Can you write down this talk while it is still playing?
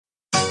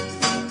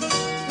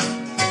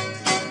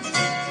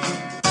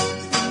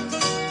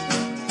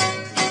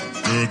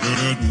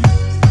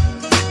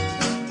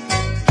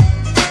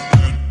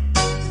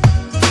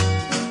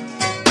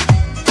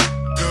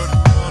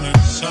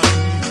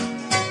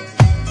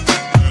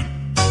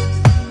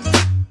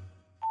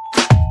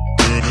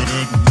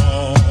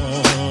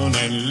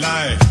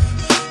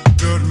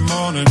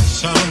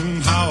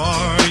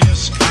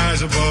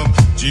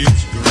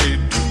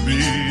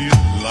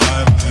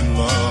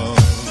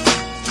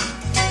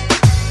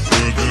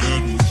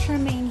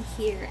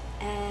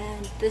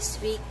This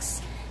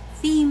week's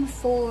theme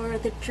for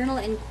the Journal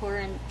in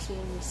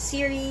Quarantine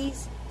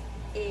series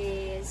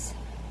is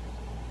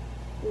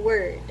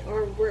word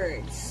or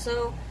words.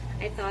 So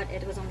I thought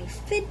it was only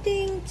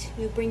fitting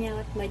to bring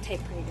out my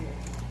typewriter.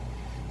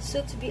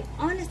 So to be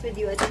honest with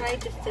you, I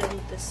tried to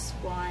film this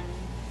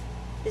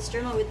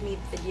Journal with Me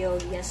video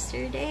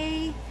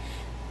yesterday.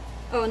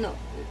 Oh no,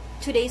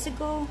 2 days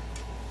ago,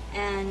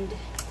 and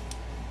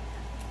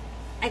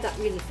I got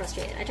really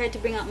frustrated. I tried to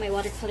bring out my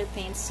watercolor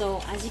paints,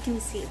 so as you can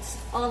see, it's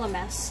all a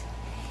mess,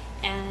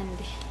 and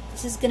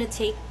this is gonna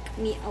take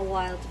me a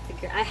while to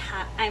figure.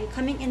 I'm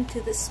coming into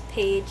this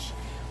page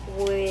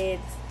with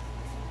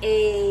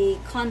a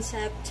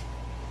concept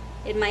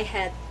in my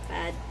head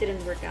that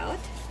didn't work out,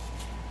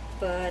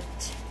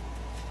 but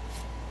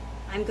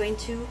I'm going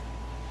to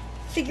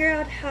figure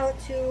out how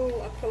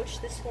to approach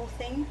this whole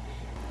thing.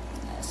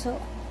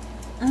 So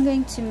I'm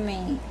going to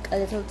make a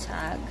little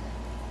tag.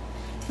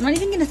 I'm not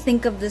even gonna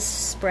think of this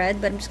spread,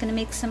 but I'm just gonna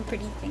make some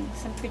pretty things,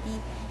 some pretty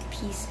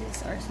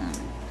pieces or some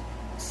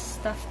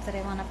stuff that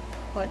I wanna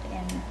put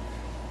in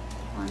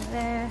on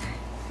there.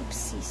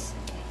 Oopsies.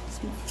 Okay,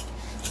 let's move.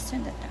 Let's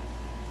turn that down.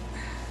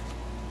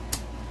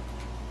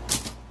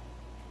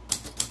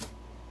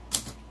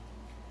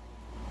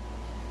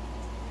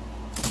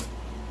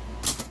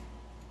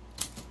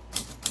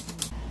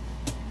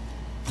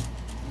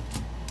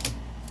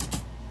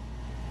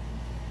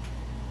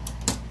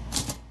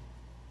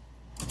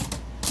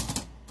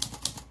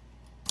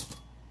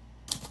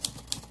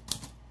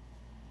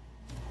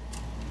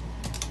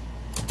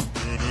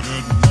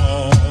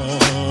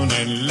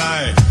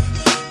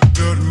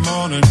 Good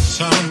morning,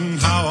 sun.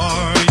 How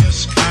are you?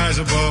 Skies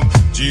above.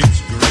 Gee,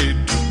 it's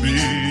great to be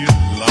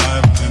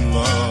alive in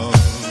love.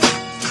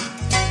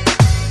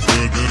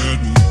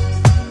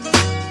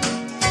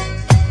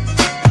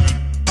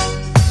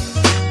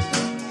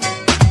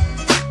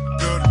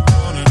 Good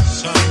morning,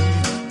 sun.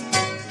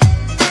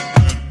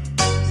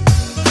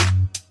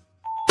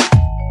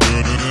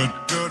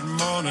 Good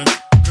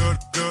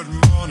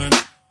morning.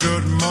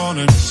 Good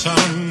morning,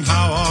 sun.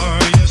 How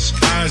are you?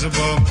 Skies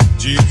above.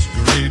 Gee, it's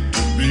great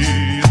to be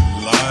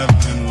alive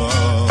in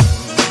love.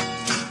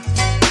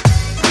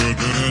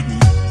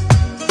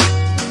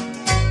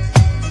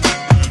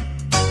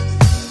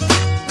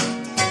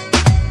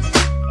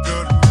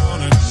 Good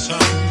morning,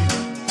 sun.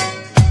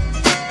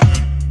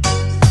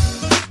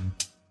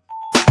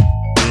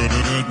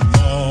 Good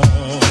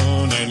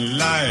morning,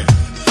 light.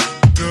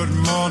 Good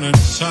morning,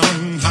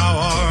 sun. How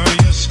are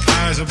you?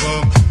 Skies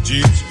above.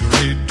 Gee, it's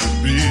great to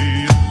be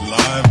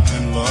alive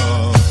in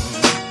love.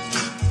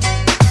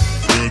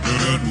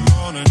 Good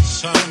morning,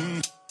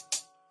 sun.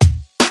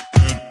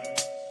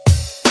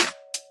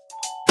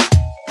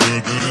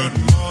 Good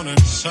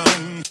morning,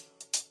 sun.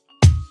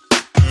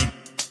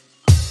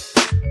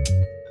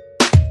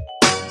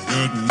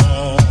 Good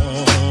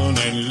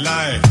morning,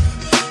 light.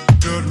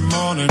 Good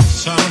morning,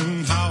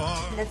 sun. How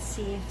are... Let's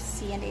see if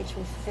C and H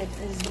will fit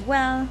as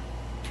well.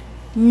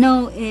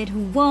 No, it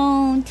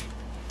won't.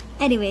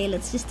 Anyway,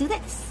 let's just do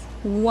this.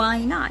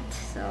 Why not?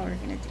 So we're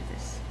gonna do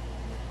this.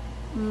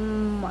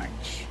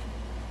 March.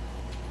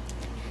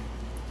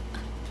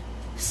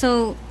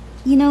 So,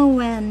 you know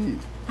when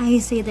I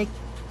say that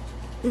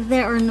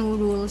there are no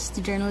rules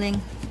to journaling,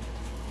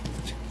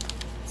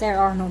 there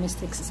are no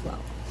mistakes as well.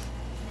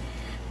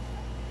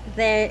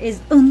 There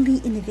is only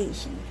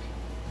innovation.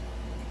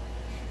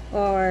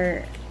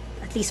 Or,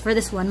 at least for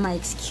this one, my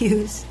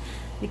excuse,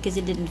 because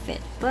it didn't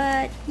fit.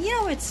 But, you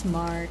know it's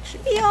March.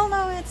 We all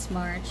know it's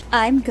March.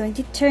 I'm going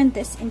to turn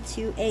this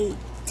into a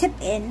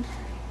tip-in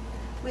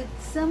with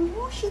some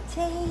washi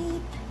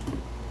tape.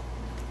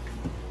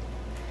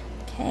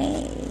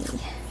 Okay,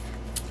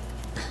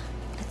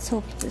 let's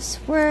hope this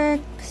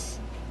works.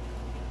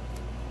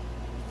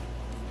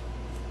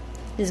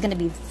 This is gonna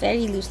be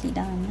very loosely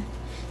done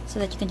so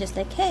that you can just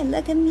like, hey,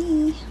 look at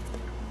me.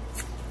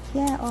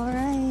 Yeah,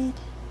 alright.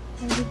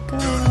 There we go.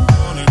 Good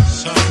morning,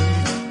 sun.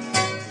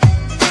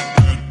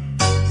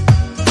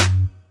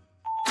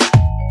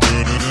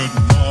 Good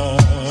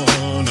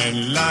morning,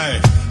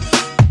 light.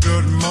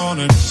 Good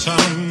morning,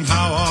 sun.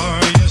 How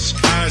are you?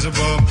 Skies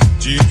above.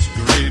 Gee, it's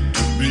great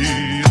to be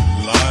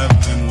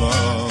alive in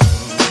love.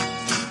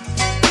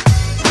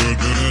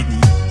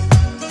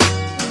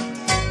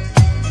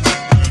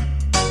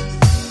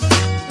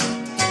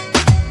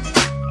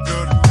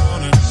 Good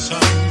morning,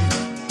 sun.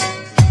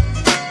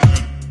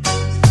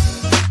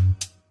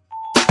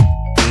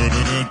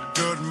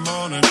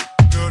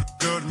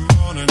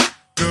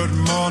 Good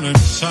morning,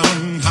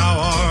 sun. How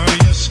are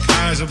you?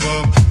 Skies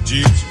above.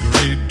 Gee, it's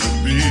great to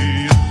be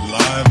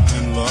alive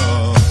in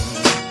love.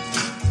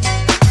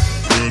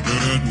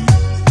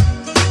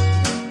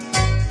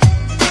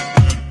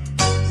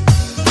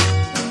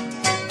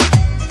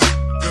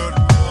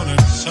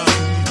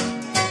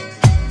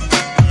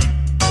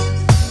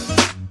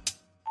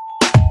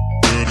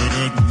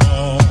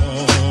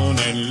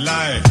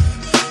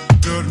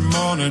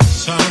 morning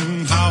sun.